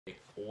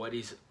What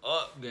is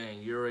up,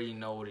 gang? You already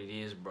know what it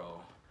is,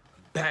 bro.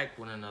 Back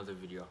with another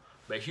video.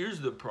 But here's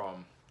the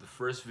problem. The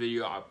first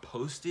video I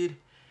posted,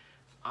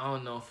 I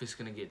don't know if it's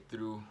gonna get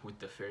through with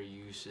the fair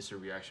use. It's a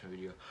reaction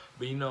video.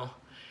 But you know,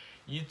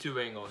 YouTube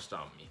ain't gonna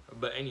stop me.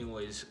 But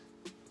anyways,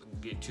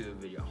 get to the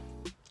video.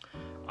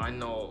 I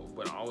know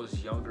when I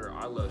was younger,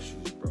 I love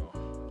shoes, bro.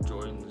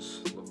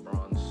 Jordans,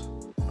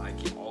 LeBrons,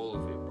 Nike, all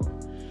of it, bro.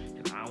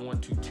 And I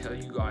want to tell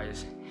you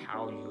guys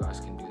how you guys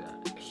can do that.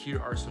 Here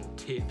are some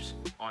tips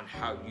on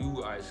how you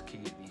guys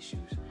can get these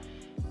shoes.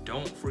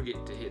 Don't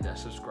forget to hit that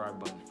subscribe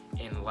button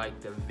and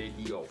like the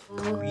video.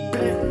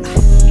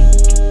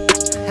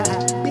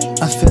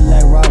 I feel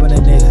like robbing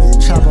a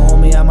nigga. Chopper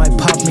on me, I might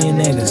pop me a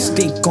nigga.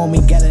 Stick on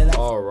me, get it.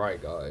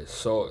 Alright guys,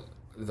 so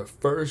the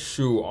first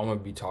shoe I'm gonna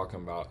be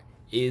talking about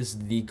is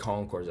the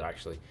Concords.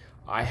 Actually,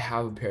 I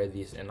have a pair of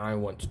these and I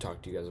want to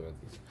talk to you guys about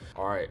these.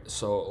 Alright,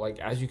 so like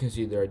as you can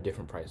see, there are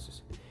different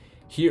prices.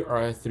 Here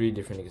are 3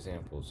 different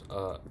examples.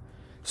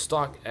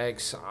 Stock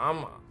X,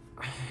 I'm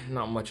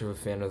not much of a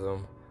fan of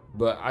them,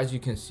 but as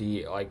you can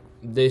see, like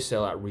they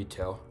sell at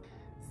retail.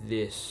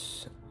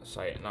 This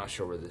site, not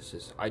sure where this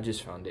is, I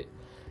just found it,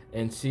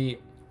 and see,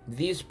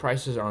 these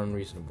prices are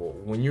unreasonable.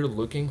 When you're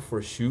looking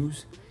for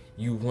shoes,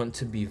 you want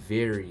to be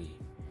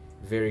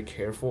very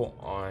careful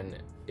on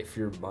if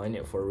you're buying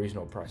it for a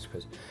reasonable price,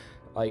 because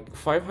like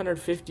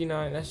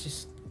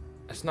 $559,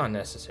 that's not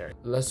necessary.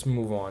 Let's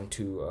move on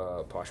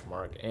to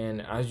Poshmark,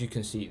 and as you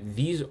can see,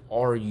 these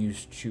are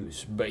used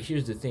shoes. But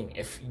here's the thing: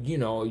 if you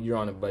know you're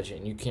on a budget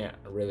and you can't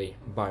really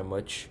buy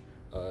much,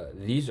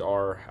 these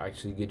are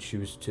actually good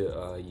shoes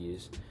to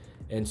use.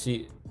 And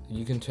see,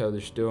 you can tell they're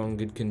still in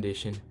good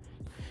condition.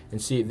 And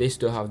see, they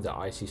still have the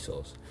icy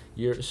soles.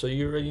 So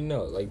you already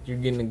know, like you're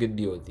getting a good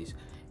deal with these.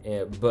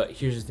 But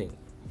here's the thing: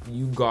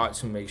 you got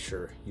to make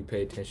sure you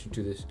pay attention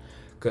to this,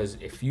 because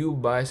if you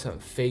buy some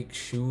fake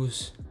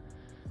shoes,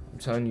 I'm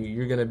telling you,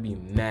 you're gonna be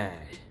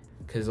mad,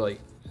 because like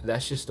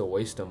that's just a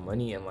waste of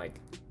money. And like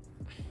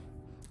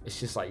it's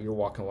just like you're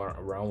walking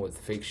around with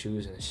fake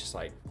shoes, and it's just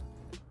like,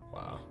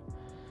 wow.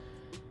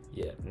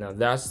 Yeah, now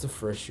that's the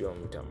first shoe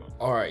I'm talking about.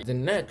 All right, the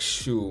next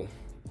shoe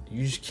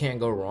you just can't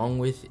go wrong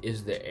with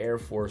is the Air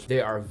Force.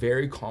 They are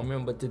very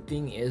common, but the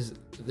thing is,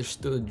 they're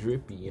still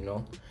drippy, you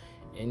know,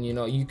 and you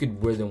know you could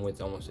wear them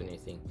with almost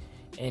anything.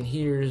 And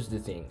here's the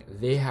thing: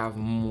 they have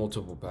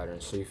multiple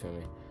patterns, so you feel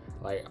me?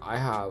 Like I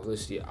have,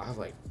 let's see, I have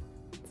like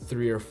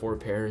 3 or 4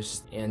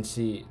 pairs, and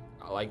see,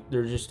 like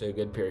they're just a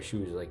good pair of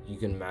shoes. Like you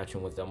can match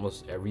them with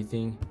almost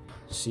everything.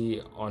 See,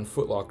 on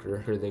Foot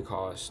Locker, they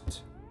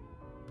cost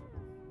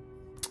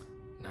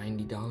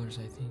 $90,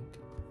 I think.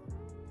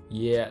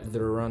 Yeah,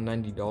 they're around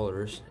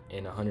 $90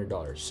 and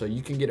 $100. So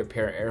you can get a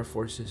pair of Air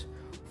Forces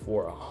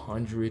for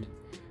 $100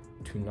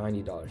 to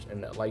 $90,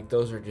 and like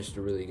those are just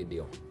a really good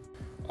deal.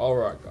 All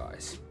right,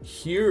 guys,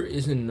 here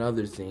is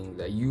another thing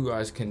that you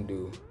guys can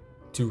do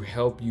to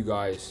help you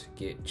guys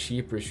get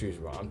cheaper shoes,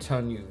 bro. I'm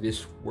telling you,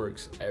 this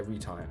works every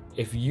time.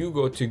 If you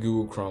go to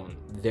Google Chrome,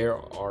 there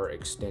are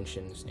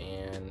extensions,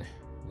 and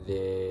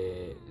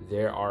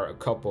there are a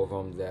couple of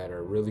them that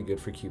are really good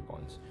for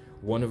coupons.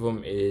 One of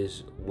them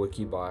is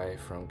Wikibuy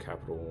from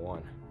Capital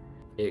One.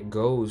 It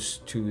goes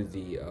to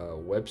the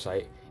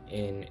website,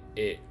 and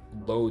it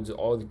loads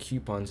all the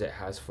coupons it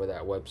has for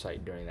that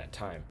website during that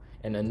time.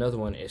 And another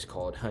one is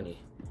called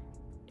Honey.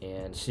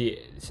 And see,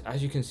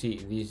 as you can see,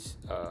 these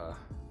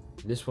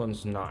this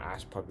one's not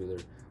as popular,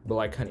 but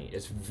like Honey,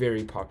 it's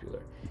very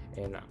popular,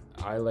 and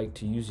I like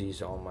to use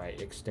these on my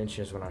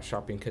extensions when I'm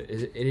shopping,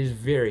 because it is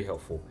very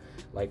helpful.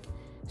 Like,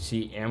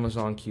 see,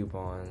 Amazon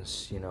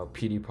coupons, you know,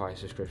 PewDiePie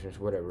subscriptions,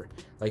 whatever,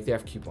 like they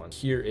have coupons.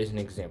 Here is an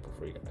example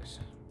for you guys.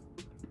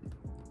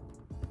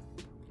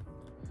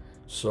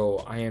 So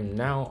I am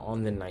now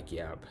on the Nike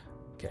app,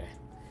 okay,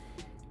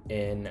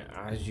 and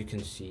as you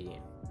can see,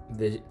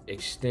 the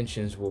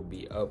extensions will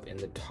be up in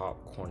the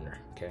top corner,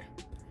 okay.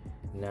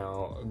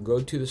 Now go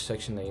to the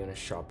section that you want to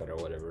shop at or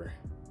whatever,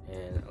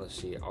 and let's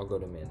see, I'll go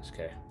to men's,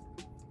 okay.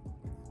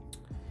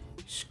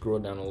 Scroll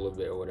down a little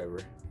bit or whatever.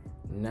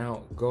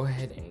 Now go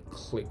ahead and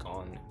click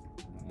on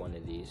one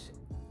of these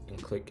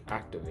and click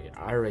activate.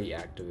 I already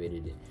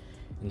activated it,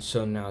 and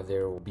so now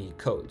there will be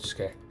codes,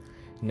 okay.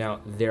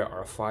 Now there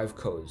are 5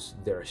 codes.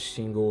 There are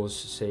singles,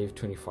 save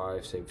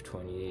 25, save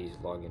 20,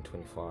 login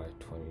 25,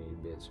 20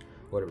 bits,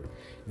 whatever.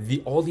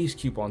 All these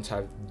coupons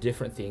have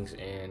different things,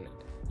 and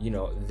you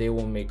know, they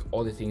will make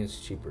all the things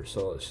cheaper.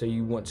 So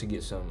you want to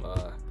get some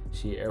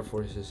see, Air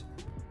Forces,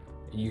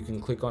 you can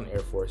click on Air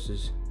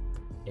Forces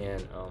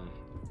and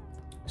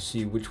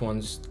see which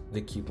ones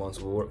the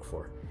coupons will work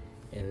for.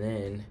 And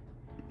then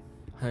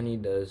Honey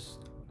does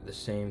the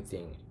same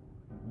thing,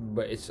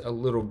 but it's a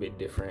little bit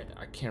different.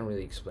 I can't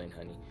really explain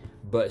Honey,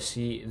 but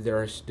see, there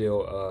are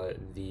still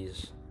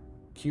these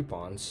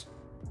coupons.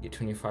 Get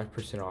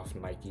 25% off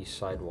Nike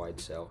side-wide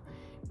sale,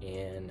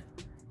 and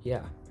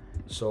yeah.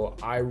 So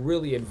I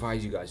really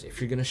advise you guys, if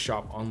you're gonna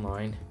shop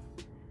online,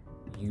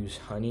 use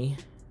Honey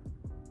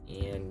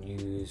and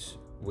use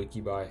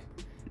Wikibuy,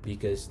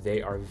 because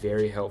they are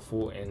very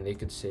helpful and they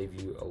could save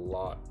you a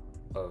lot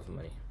of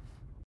money.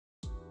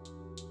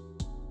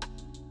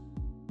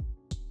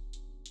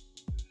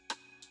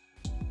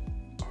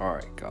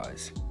 Alright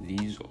guys,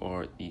 these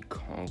are the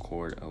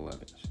Concord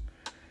 11s.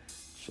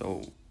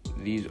 So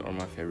these are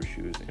my favorite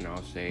shoes, and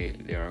I'll say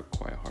they are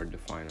quite hard to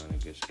find on a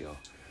good scale.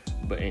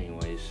 But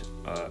anyways,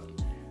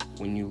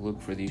 when you look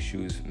for these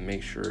shoes,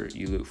 make sure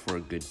you look for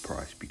a good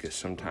price, because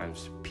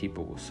sometimes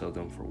people will sell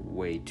them for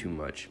way too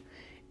much.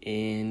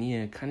 And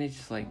yeah, kind of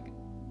just like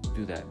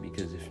do that,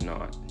 because if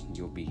not,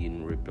 you'll be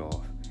getting ripped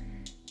off.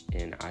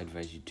 And I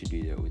advise you to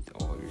do that with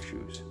all your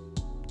shoes.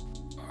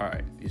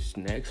 Alright, this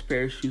next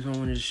pair of shoes I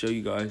wanted to show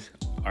you guys.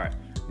 Alright,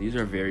 these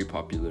are very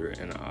popular,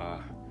 and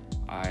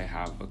I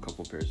have a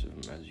couple pairs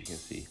of them, as you can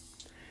see.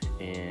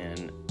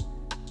 And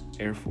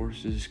Air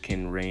Forces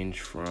can range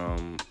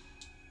from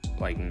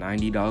like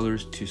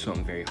 $90 to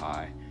something very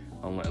high,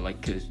 like,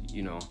 cause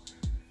you know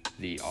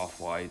the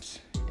Off-Whites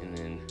and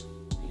then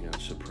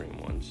Supreme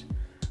ones.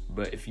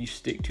 But if you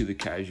stick to the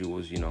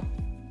casuals,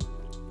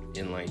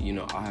 and like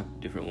I have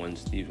different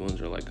ones. These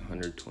ones are like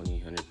 120,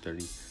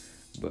 130.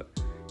 But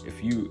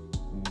if you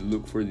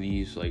look for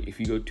these, like if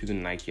you go to the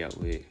Nike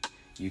outlet,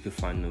 you can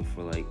find them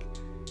for like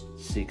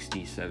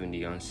 60,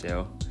 70 on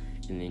sale.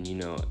 And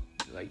then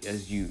like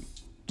as you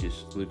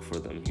just look for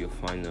them, you'll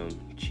find them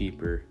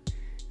cheaper.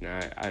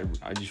 And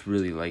I just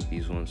really like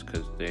these ones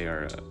because they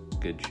are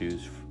good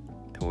shoes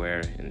to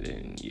wear. And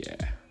then yeah,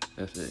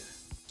 that's it.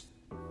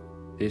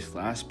 This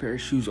last pair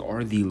of shoes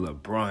are the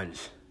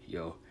LeBrons.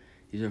 Yo,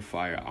 these are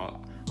fire. I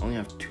only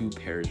have 2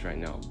 pairs right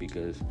now,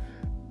 because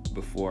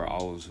before I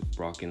was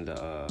rocking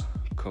the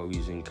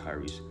Kobe's and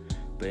Kyrie's.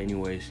 But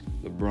anyways,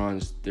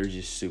 LeBrons, they're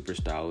just super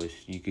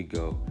stylish. You could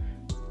go,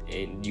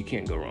 and you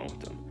can't go wrong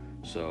with them.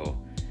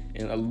 So,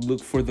 and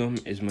look for them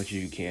as much as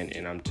you can,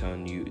 and I'm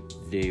telling you,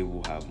 they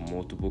will have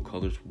multiple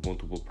colors,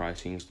 multiple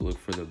pricings. Look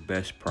for the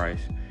best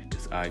price,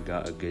 because I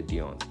got a good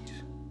deal on these.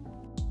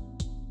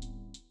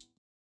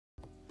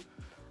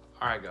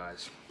 Alright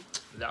guys,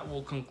 that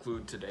will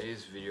conclude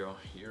today's video.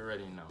 You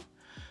already know.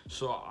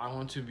 So I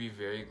want to be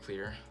very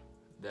clear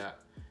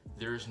that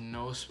there's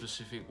no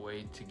specific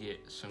way to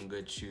get some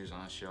good shoes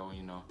on show,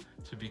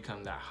 to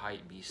become that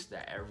hype beast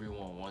that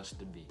everyone wants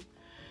to be.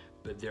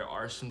 But there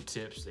are some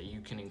tips that you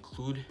can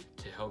include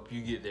to help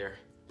you get there,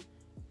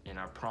 and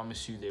I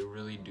promise you they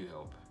really do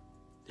help.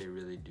 They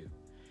really do.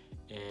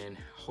 And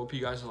hope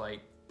you guys like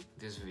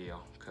this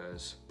video,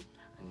 because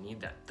I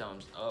need that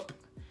thumbs up.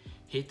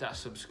 Hit that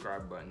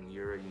subscribe button.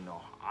 You already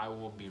know I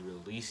will be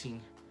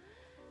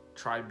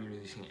try to be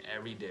releasing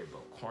every day,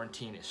 but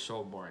quarantine is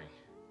so boring.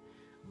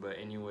 But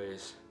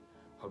anyways,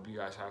 hope you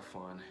guys have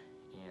fun,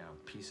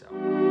 and peace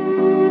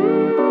out.